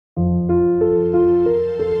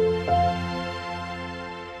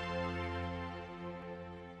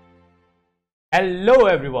Hello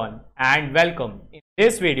everyone and welcome. In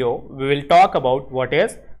this video, we will talk about what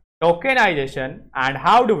is tokenization and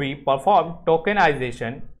how do we perform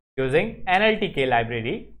tokenization using NLTK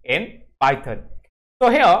library in Python. So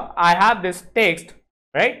here I have this text,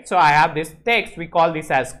 right? So I have this text, we call this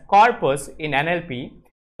as corpus in NLP.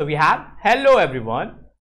 So we have hello everyone,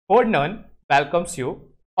 Codegnan welcomes you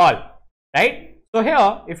all, right? So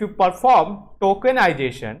here if you perform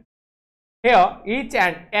tokenization, here each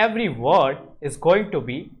and every word is going to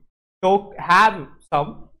be have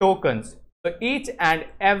some tokens. So each and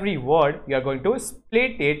every word you are going to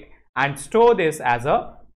split it and store this as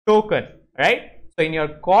a token, right? So in your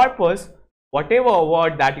corpus, whatever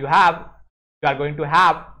word that you are going to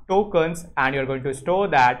have tokens and you are going to store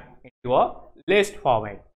that into a list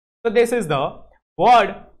format. So this is the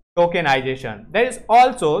word tokenization. There is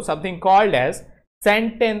also something called as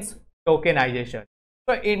sentence tokenization.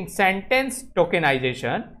 So in sentence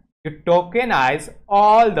tokenization, you tokenize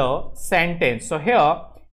all the sentence. So here,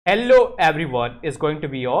 hello everyone is going to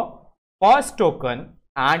be your first token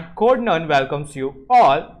and Codegnan welcomes you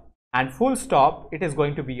all, and full stop, it is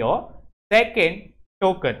going to be your second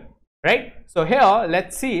token, right? So here,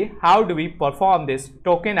 let's see how do we perform this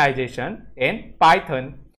tokenization in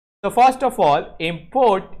Python. So first of all,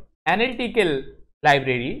 import NLTK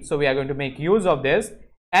library. So we are going to make use of this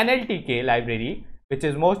NLTK library, which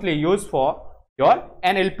is mostly used for your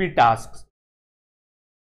NLP tasks.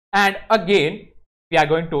 And again, we are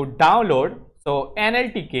going to download. So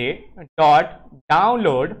NLTK dot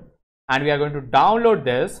download, and we are going to download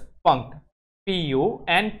this punkt,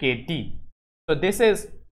 punkt. So this is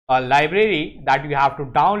a library that you have to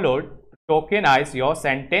download to tokenize your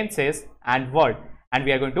sentences and word, and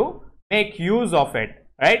we are going to make use of it,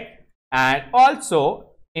 right? And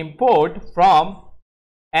also import from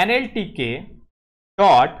NLTK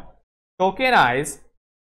dot tokenize,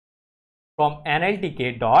 from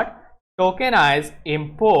NLTK dot tokenize,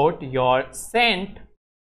 import your sent,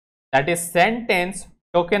 that is sentence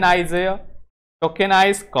tokenizer,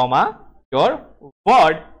 tokenize comma your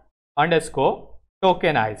word underscore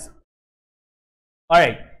tokenize.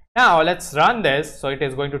 Alright, now let's run this. So it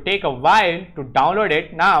is going to take a while to download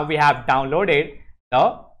it. Now we have downloaded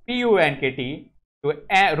the punkt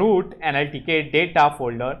to root NLTK data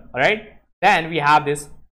folder. Alright, then we have this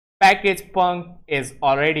package punkt is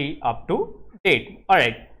already up to date.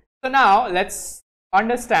 Alright, so now let's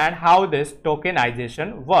understand how this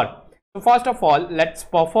tokenization works. So first of all, let's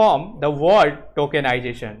perform the word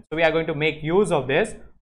tokenization. So we are going to make use of this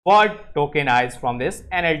word tokenize from this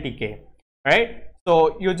NLTK, right?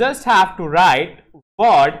 So you just have to write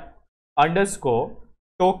word underscore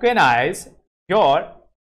tokenize your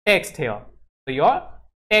text here. So your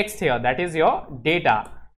text here, that is your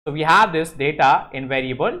data. So we have this data in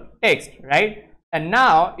variable text, right? And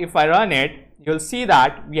now if I run it, you'll see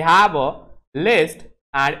that we have a list,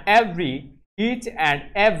 and each and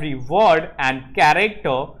every word and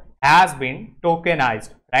character has been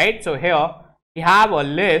tokenized, right? So here we have a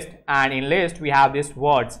list, and in list we have these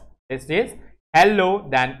words. This is hello,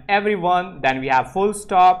 then everyone, then we have full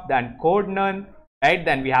stop, then Codegnan, right?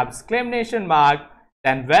 Then we have exclamation mark,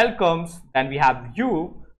 then welcomes, then we have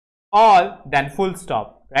you, all, then full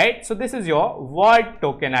stop, right? So this is your word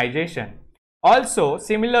tokenization. Also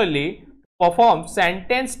similarly, perform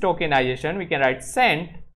sentence tokenization, we can write sent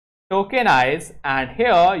tokenize, and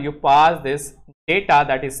here you pass this data,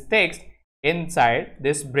 that is text, inside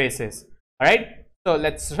this braces. All right, so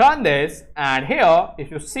let's run this, and here if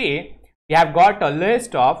you see, we have got a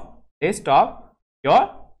list of your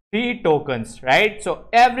 3 tokens, right? So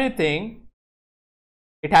everything,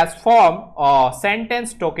 it has formed a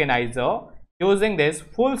sentence tokenizer using this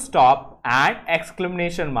full stop and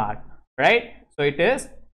exclamation mark, right? So it is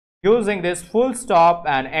using this full stop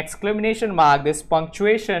and exclamation mark, this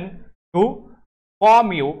punctuation, to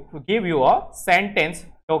give you a sentence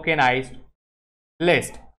tokenized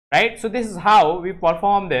list, right? So this is how we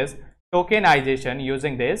perform this tokenization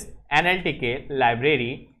using this NLTK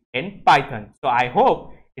library in Python. So I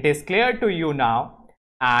hope it is clear to you now,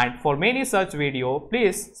 and for many such video,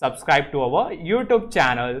 please subscribe to our YouTube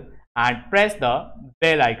channel and press the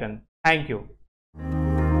bell icon. Thank you.